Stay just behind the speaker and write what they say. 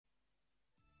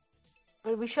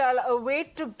Well, we shall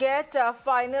wait to get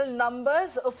final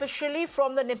numbers officially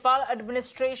from the Nepal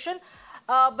administration.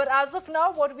 But as of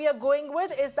now, what we are going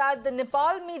with is that the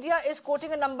Nepal media is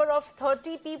quoting a number of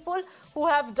 30 people who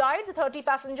have died, 30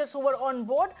 passengers who were on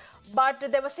board. But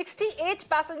there were 68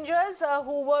 passengers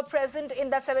who were present in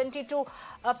that 72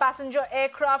 passenger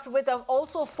aircraft, with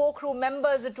also 4 crew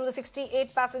members to the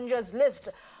 68 passengers list.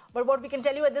 But what we can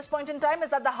tell you at this point in time is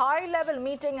that the high-level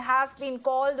meeting has been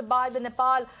called by the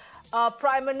Nepal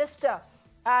Prime Minister.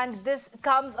 And this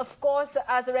comes, of course,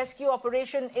 as a rescue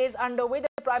operation is underway.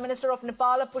 The Prime Minister of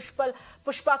Nepal,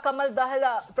 Pushpa Kamal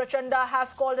Dahal Prachanda,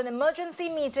 has called an emergency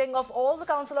meeting of all the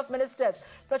Council of Ministers.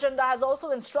 Prachanda has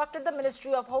also instructed the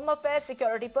Ministry of Home Affairs,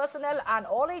 security personnel and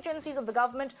all agencies of the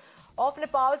government of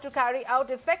Nepal to carry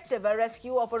out effective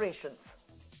rescue operations.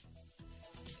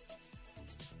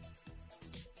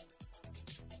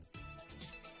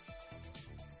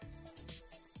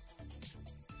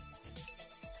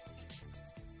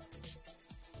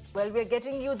 Well, we're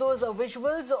getting you those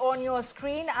visuals on your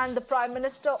screen, and the Prime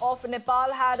Minister of Nepal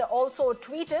had also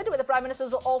tweeted, where the Prime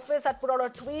Minister's office had put out a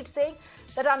tweet saying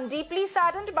that I'm deeply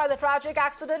saddened by the tragic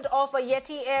accident of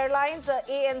Yeti Airlines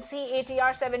ANC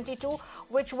ATR 72,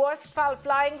 which was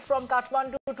flying from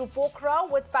Kathmandu to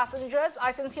Pokhara with passengers.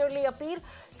 I sincerely appeal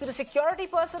to the security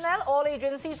personnel, all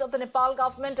agencies of the Nepal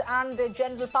government and the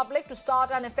general public to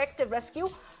start an effective rescue.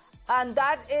 And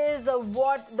that is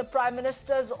what the Prime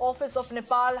Minister's Office of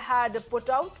Nepal had put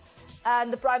out.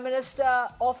 And the Prime Minister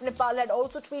of Nepal had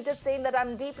also tweeted saying that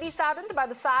I'm deeply saddened by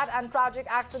the sad and tragic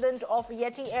accident of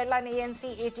Yeti Airline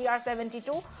ANC ATR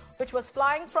 72, which was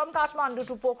flying from Kathmandu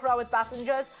to Pokhara with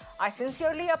passengers. I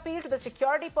sincerely appeal to the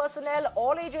security personnel,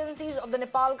 all agencies of the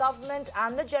Nepal government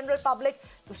and the general public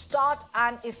to start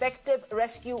an effective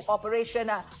rescue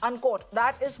operation, unquote.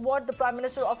 That is what the Prime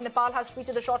Minister of Nepal has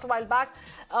tweeted a short while back,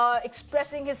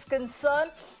 expressing his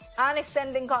concern and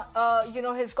extending,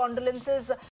 his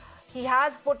condolences. He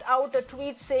has put out a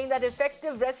tweet saying that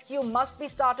effective rescue must be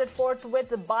started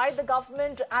forthwith by the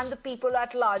government and the people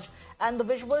at large. And the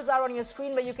visuals are on your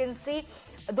screen, where you can see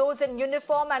those in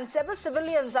uniform, and several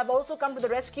civilians have also come to the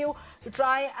rescue to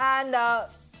try and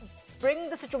bring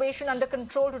the situation under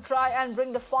control, to try and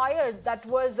bring the fire that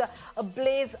was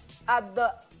ablaze at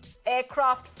the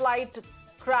aircraft flight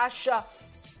crash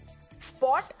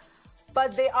spot.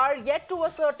 But they are yet to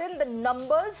ascertain the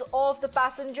numbers of the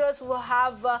passengers who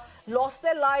have lost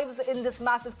their lives in this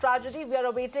massive tragedy. We are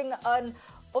awaiting an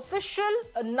official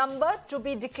number to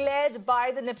be declared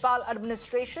by the Nepal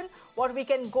administration. What we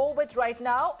can go with right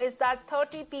now is that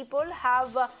 30 people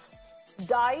have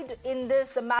died in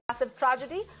this massive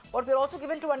tragedy. What we're also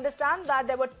given to understand that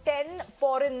there were 10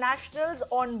 foreign nationals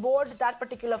on board that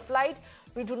particular flight.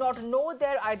 We do not know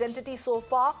their identity so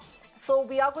far. So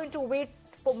we are going to wait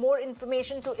for more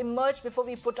information to emerge before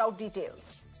we put out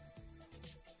details.